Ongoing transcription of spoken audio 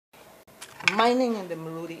mining in the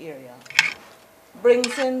Marudi area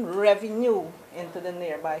brings in revenue into the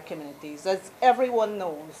nearby communities. As everyone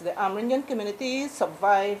knows, the Amerindian communities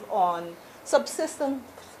survive on subsistence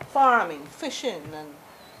farming, fishing, and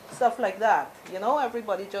stuff like that. You know,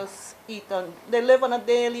 everybody just they live on a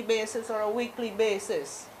daily basis or a weekly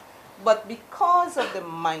basis. But because of the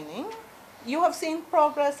mining, you have seen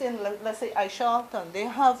progress in, let's say, Aishalton. They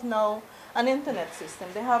have now an internet system.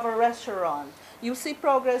 They have a restaurant. You see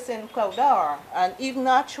progress in Cloudar and even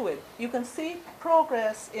Achwit. You can see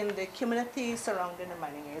progress in the communities surrounding the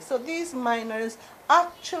mining area. So these miners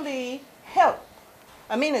actually help.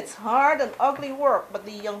 I mean, it's hard and ugly work, but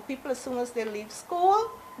the young people, as soon as they leave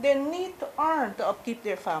school, they need to earn to upkeep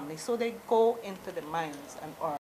their family. So they go into the mines and earn.